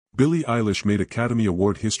Billie Eilish made Academy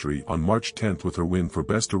Award history on March 10 with her win for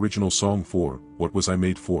Best Original Song for What Was I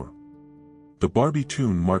Made For? The Barbie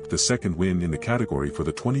tune marked the second win in the category for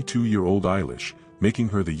the 22-year-old Eilish, making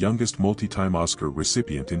her the youngest multi-time Oscar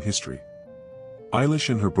recipient in history.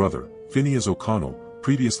 Eilish and her brother, Phineas O'Connell,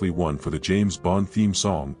 previously won for the James Bond theme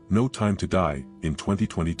song, No Time to Die, in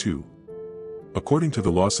 2022. According to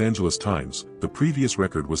the Los Angeles Times, the previous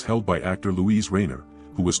record was held by actor Louise Rayner,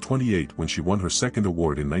 who was 28 when she won her second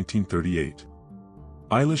award in 1938.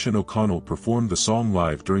 Eilish and O'Connell performed the song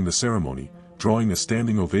live during the ceremony, drawing a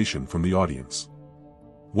standing ovation from the audience.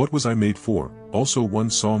 What Was I Made For? Also won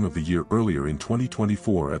Song of the Year earlier in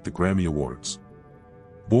 2024 at the Grammy Awards.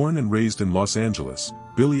 Born and raised in Los Angeles,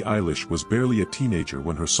 Billie Eilish was barely a teenager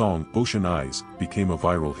when her song Ocean Eyes became a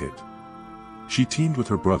viral hit. She teamed with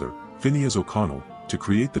her brother, Phineas O'Connell, to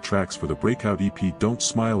create the tracks for the breakout EP Don't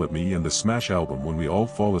Smile at Me and the smash album When We All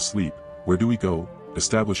Fall Asleep, Where Do We Go?,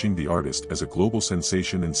 establishing the artist as a global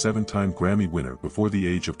sensation and 7-time Grammy winner before the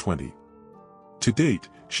age of 20. To date,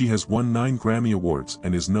 she has won 9 Grammy Awards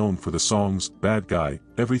and is known for the songs Bad Guy,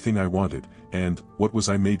 Everything I Wanted, and What Was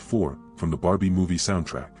I Made For? From the Barbie movie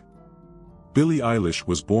soundtrack. Billie Eilish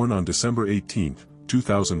was born on December 18,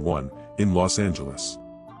 2001, in Los Angeles.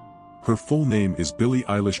 Her full name is Billie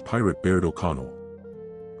Eilish Pirate Baird O'Connell.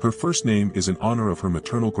 Her first name is in honor of her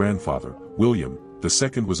maternal grandfather, William. The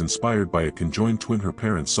second was inspired by a conjoined twin her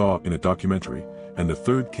parents saw in a documentary, and the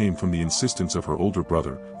third came from the insistence of her older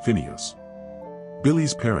brother, Phineas.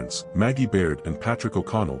 Billie's parents, Maggie Baird and Patrick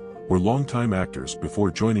O'Connell, were longtime actors before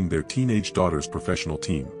joining their teenage daughter's professional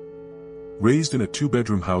team. Raised in a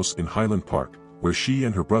 2-bedroom house in Highland Park, where she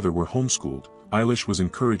and her brother were homeschooled, Eilish was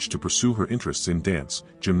encouraged to pursue her interests in dance,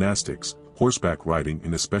 gymnastics, horseback riding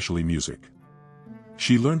and especially music.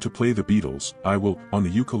 She learned to play the Beatles' I Will on the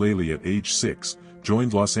ukulele at age 6,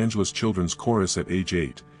 joined Los Angeles Children's Chorus at age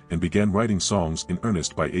 8, and began writing songs in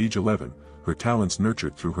earnest by age 11, her talents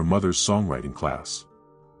nurtured through her mother's songwriting class.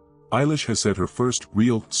 Eilish has said her first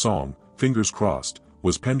real song, Fingers Crossed,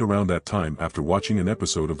 was penned around that time after watching an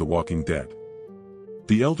episode of The Walking Dead.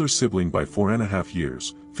 The elder sibling by 4.5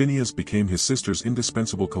 years, Phineas became his sister's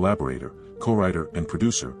indispensable collaborator, co-writer and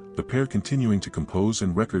producer, the pair continuing to compose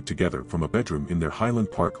and record together from a bedroom in their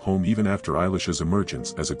Highland Park home even after Eilish's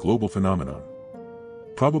emergence as a global phenomenon.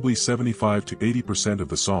 Probably 75 to 80% of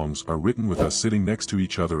the songs are written with us sitting next to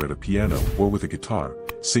each other at a piano or with a guitar,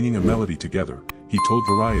 singing a melody together, he told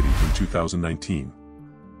Variety in 2019.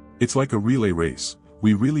 It's like a relay race,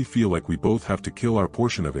 we really feel like we both have to kill our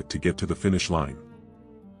portion of it to get to the finish line.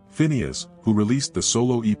 Phineas, who released the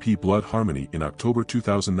solo EP Blood Harmony in October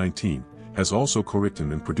 2019, has also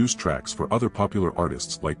co-written and produced tracks for other popular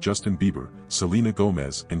artists like Justin Bieber, Selena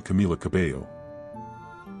Gomez and Camila Cabello.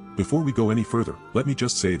 Before we go any further, let me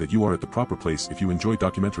just say that you are at the proper place if you enjoy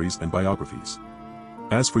documentaries and biographies.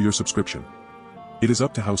 As for your subscription, it is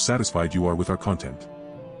up to how satisfied you are with our content.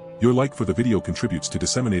 Your like for the video contributes to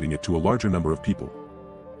disseminating it to a larger number of people.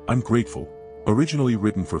 I'm grateful. Originally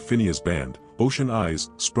written for Phineas' band, Ocean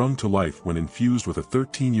Eyes sprung to life when infused with a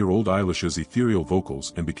 13-year-old Eilish's ethereal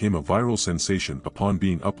vocals and became a viral sensation upon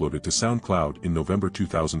being uploaded to SoundCloud in November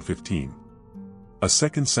 2015. A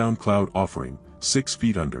second SoundCloud offering, 6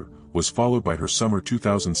 Feet Under, was followed by her summer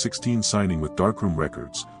 2016 signing with Darkroom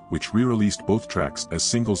Records, which re-released both tracks as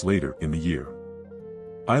singles later in the year.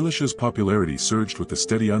 Eilish's popularity surged with the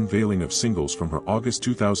steady unveiling of singles from her August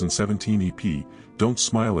 2017 EP, Don't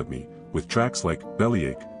Smile at Me, with tracks like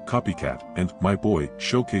Bellyache, Copycat, and My Boy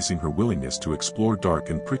showcasing her willingness to explore dark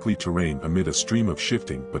and prickly terrain amid a stream of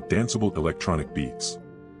shifting but danceable electronic beats.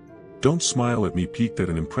 Don't Smile at Me peaked at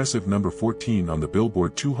an impressive number 14 on the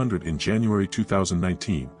Billboard 200 in January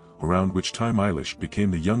 2019, around which time Eilish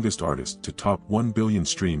became the youngest artist to top 1 billion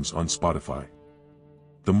streams on Spotify.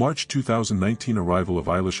 The March 2019 arrival of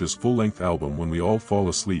Eilish's full-length album When We All Fall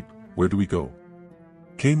Asleep, Where Do We Go?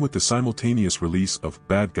 Came with the simultaneous release of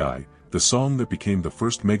Bad Guy, the song that became the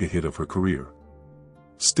first mega-hit of her career.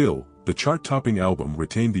 Still, the chart-topping album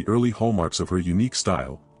retained the early hallmarks of her unique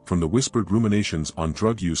style, from the whispered ruminations on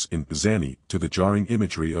drug use in Zanny to the jarring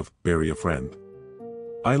imagery of Bury a Friend.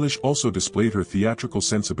 Eilish also displayed her theatrical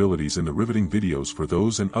sensibilities in the riveting videos for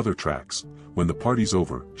those and other tracks. When the Party's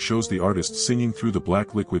Over shows the artist singing through the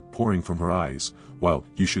black liquid pouring from her eyes, while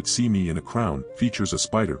You Should See Me in a Crown features a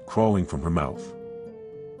spider crawling from her mouth.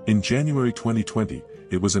 In January 2020,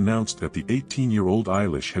 it was announced that the 18-year-old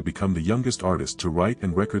Eilish had become the youngest artist to write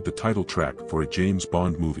and record the title track for a James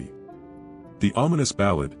Bond movie. The ominous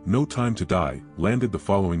ballad, No Time to Die, landed the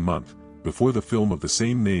following month, before the film of the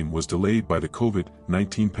same name was delayed by the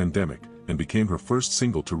COVID-19 pandemic, and became her first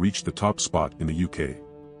single to reach the top spot in the UK.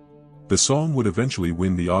 The song would eventually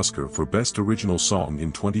win the Oscar for Best Original Song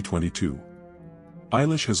in 2022.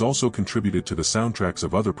 Eilish has also contributed to the soundtracks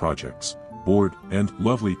of other projects. Bored and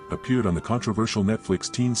Lovely appeared on the controversial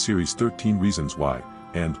Netflix teen series 13 Reasons Why,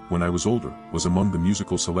 and When I Was Older was among the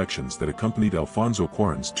musical selections that accompanied Alfonso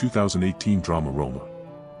Cuarón's 2018 drama Roma.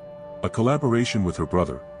 A collaboration with her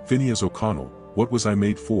brother, Phineas O'Connell, What Was I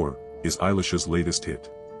Made For, is Eilish's latest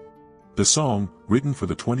hit. The song, written for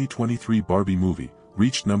the 2023 Barbie movie,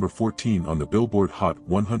 reached number 14 on the Billboard Hot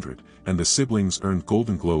 100, and the siblings earned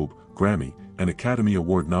Golden Globe, Grammy, and Academy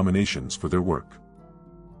Award nominations for their work.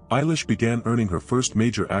 Eilish began earning her first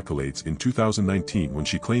major accolades in 2019 when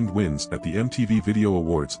she claimed wins at the MTV Video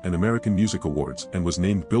Awards and American Music Awards and was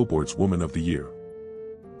named Billboard's Woman of the Year.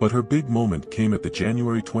 But her big moment came at the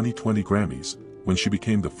January 2020 Grammys, when she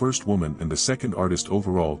became the first woman and the second artist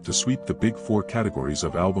overall to sweep the big four categories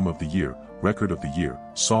of Album of the Year, Record of the Year,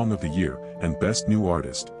 Song of the Year, and Best New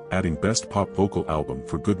Artist, adding Best Pop Vocal Album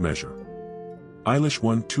for good measure. Eilish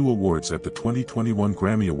won 2 awards at the 2021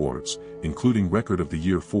 Grammy Awards, including Record of the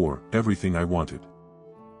Year for Everything I Wanted.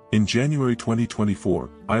 In January 2024,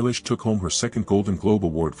 Eilish took home her second Golden Globe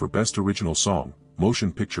Award for Best Original Song,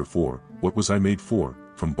 Motion Picture for What Was I Made For,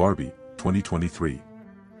 from Barbie, 2023.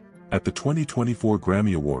 At the 2024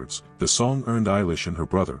 Grammy Awards, the song earned Eilish and her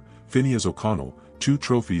brother, Phineas O'Connell, 2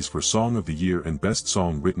 trophies for Song of the Year and Best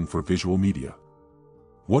Song Written for Visual Media.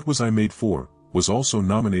 What Was I Made For was also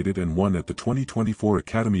nominated and won at the 2024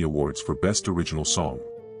 Academy Awards for Best Original Song.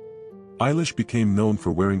 Eilish became known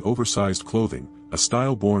for wearing oversized clothing, a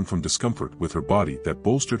style born from discomfort with her body that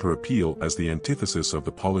bolstered her appeal as the antithesis of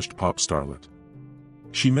the polished pop starlet.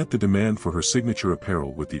 She met the demand for her signature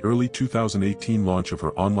apparel with the early 2018 launch of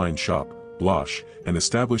her online shop, Blush, and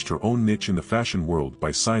established her own niche in the fashion world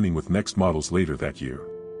by signing with Next Models later that year.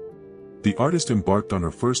 The artist embarked on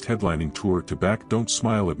her first headlining tour to back Don't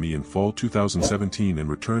Smile at Me in fall 2017 and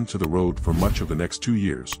returned to the road for much of the next 2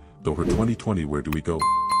 years, though her 2020 Where Do We Go?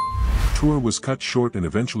 Tour was cut short and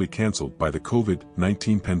eventually cancelled by the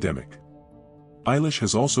COVID-19 pandemic. Eilish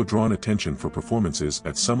has also drawn attention for performances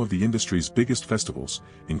at some of the industry's biggest festivals,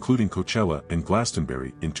 including Coachella and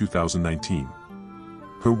Glastonbury in 2019.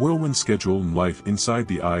 Her whirlwind schedule and life inside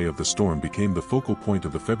the eye of the storm became the focal point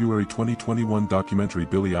of the February 2021 documentary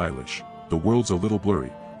Billie Eilish, The World's a Little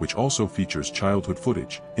Blurry, which also features childhood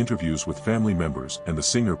footage, interviews with family members and the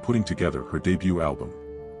singer putting together her debut album.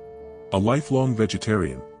 A lifelong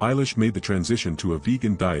vegetarian, Eilish made the transition to a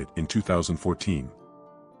vegan diet in 2014.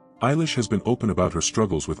 Eilish has been open about her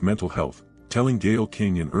struggles with mental health, telling Gayle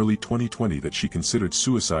King in early 2020 that she considered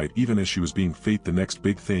suicide even as she was being fated the next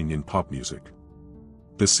big thing in pop music.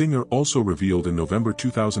 The singer also revealed in November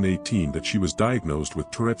 2018 that she was diagnosed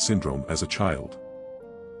with Tourette syndrome as a child.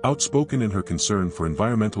 Outspoken in her concern for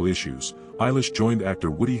environmental issues, Eilish joined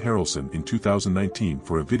actor Woody Harrelson in 2019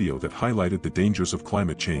 for a video that highlighted the dangers of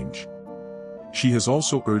climate change. She has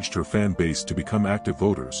also urged her fan base to become active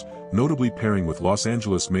voters, notably pairing with Los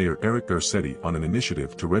Angeles Mayor Eric Garcetti on an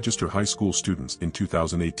initiative to register high school students in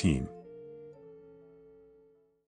 2018.